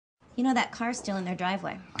You know, that car's still in their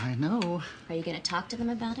driveway. I know. Are you gonna talk to them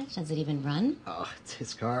about it? Does it even run? Oh, it's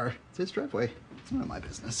his car. It's his driveway. It's none of my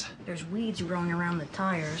business. There's weeds growing around the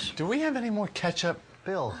tires. Do we have any more ketchup?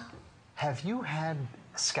 Bill, have you had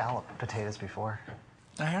scalloped potatoes before?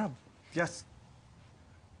 I have. Yes.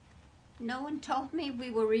 No one told me we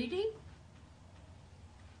were eating?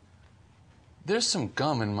 There's some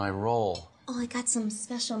gum in my roll. Oh, I got some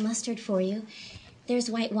special mustard for you. There's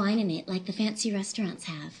white wine in it, like the fancy restaurants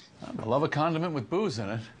have. I love a condiment with booze in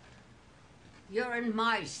it. You're in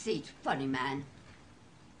my seat, funny man.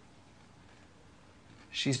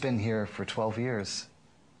 She's been here for 12 years.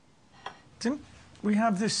 Didn't we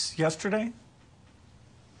have this yesterday?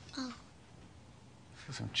 Oh.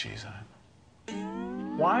 Put some cheese on it.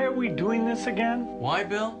 Why are we doing this again? Why,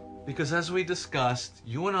 Bill? Because as we discussed,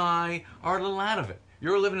 you and I are a little out of it.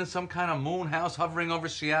 You're living in some kind of moon house hovering over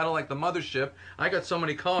Seattle like the mothership. I got so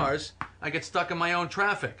many cars, I get stuck in my own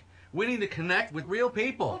traffic. We need to connect with real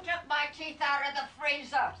people. Who took my teeth out of the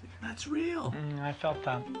freezer? That's real. I felt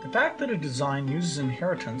that. The fact that a design uses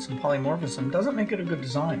inheritance and polymorphism doesn't make it a good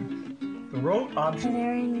design. The rote object... Are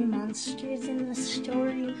there any monsters in the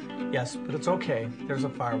story? Yes, but it's okay. There's a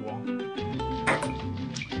firewall.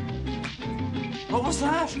 What was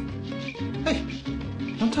that? Hey,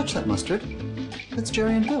 don't touch that mustard. It's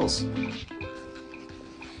Jerry and Bill's.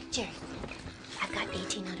 Jerry, I've got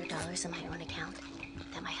 $1,800 in my own account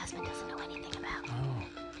that my husband doesn't know anything about. Oh.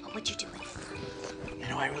 What would you do with it? You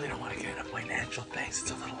know, I really don't want to get into financial things.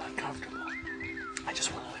 It's a little uncomfortable. I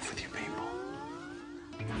just want to live with you people.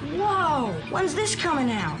 Whoa! When's this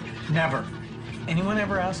coming out? Never. Anyone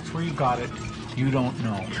ever asks where you got it, you don't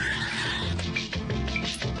know.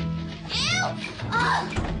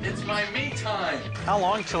 It's my me time. How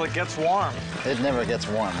long till it gets warm? It never gets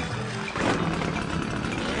warm.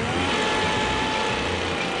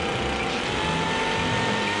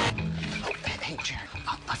 Hey, Jerry,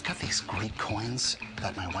 I've got these Greek coins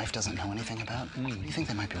that my wife doesn't know anything about. What do you think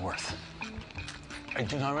they might be worth? I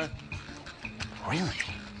do not read. Really?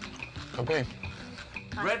 Okay.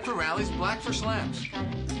 Red for rallies, black for slams.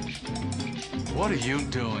 What are you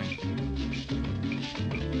doing?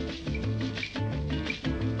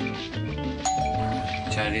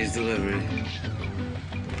 Chinese delivery.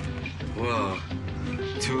 Whoa.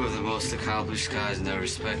 Two of the most accomplished guys in their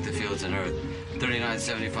respective fields on Earth.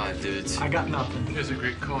 39.75, dudes. I got nothing. Here's a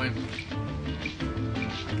Greek coin.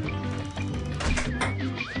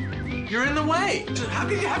 You're in the way. How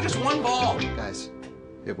can you have just one ball? Guys,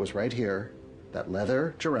 it was right here, that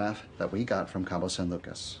leather giraffe that we got from Cabo San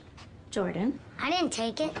Lucas. Jordan? I didn't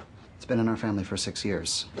take it. It's been in our family for 6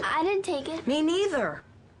 years. I didn't take it. Me neither.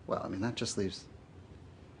 Well, I mean, that just leaves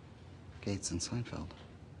Gates and Seinfeld.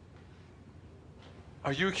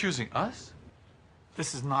 Are you accusing us?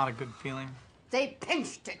 This is not a good feeling. They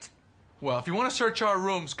pinched it. Well, if you want to search our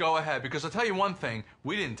rooms, go ahead, because I'll tell you one thing,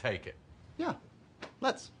 we didn't take it. Yeah,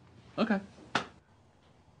 let's. Okay.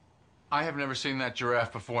 I have never seen that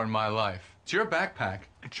giraffe before in my life. It's your backpack.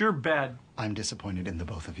 It's your bed. I'm disappointed in the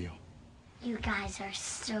both of you. You guys are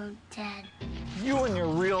so dead. You and your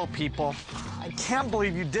real people. I can't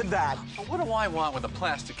believe you did that. What do I want with a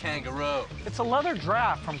plastic kangaroo? It's a leather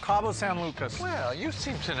giraffe from Cabo San Lucas. Well, you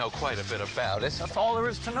seem to know quite a bit about it. That's all there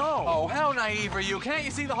is to know. Oh, how naive are you? Can't you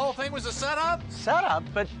see the whole thing was a setup? Setup?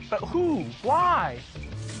 But who? Why?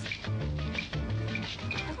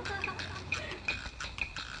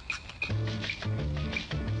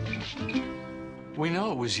 We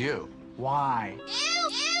know it was you. Why?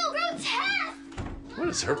 Ew, grotesque! What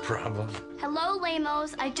is her problem? Hello,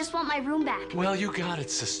 lamos. I just want my room back. Well, you got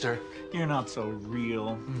it, sister. You're not so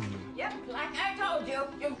real. Yep, like I told you,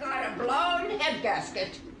 you've got a blown head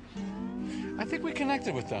gasket. I think we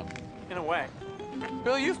connected with them. In a way.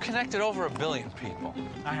 Bill, you've connected over 1 billion people.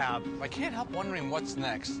 I have. I can't help wondering what's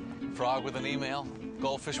next. Frog with an email?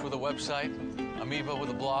 Goldfish with a website? Amoeba with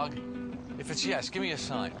a blog? If it's yes, give me a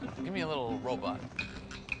sign. Give me a little robot.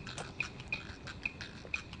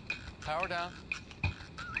 Power down.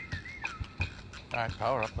 All right,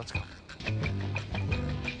 power up. Let's go.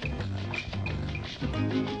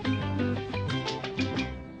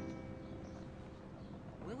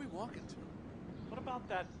 Where are we walking to? What about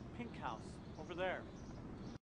that pink house over there?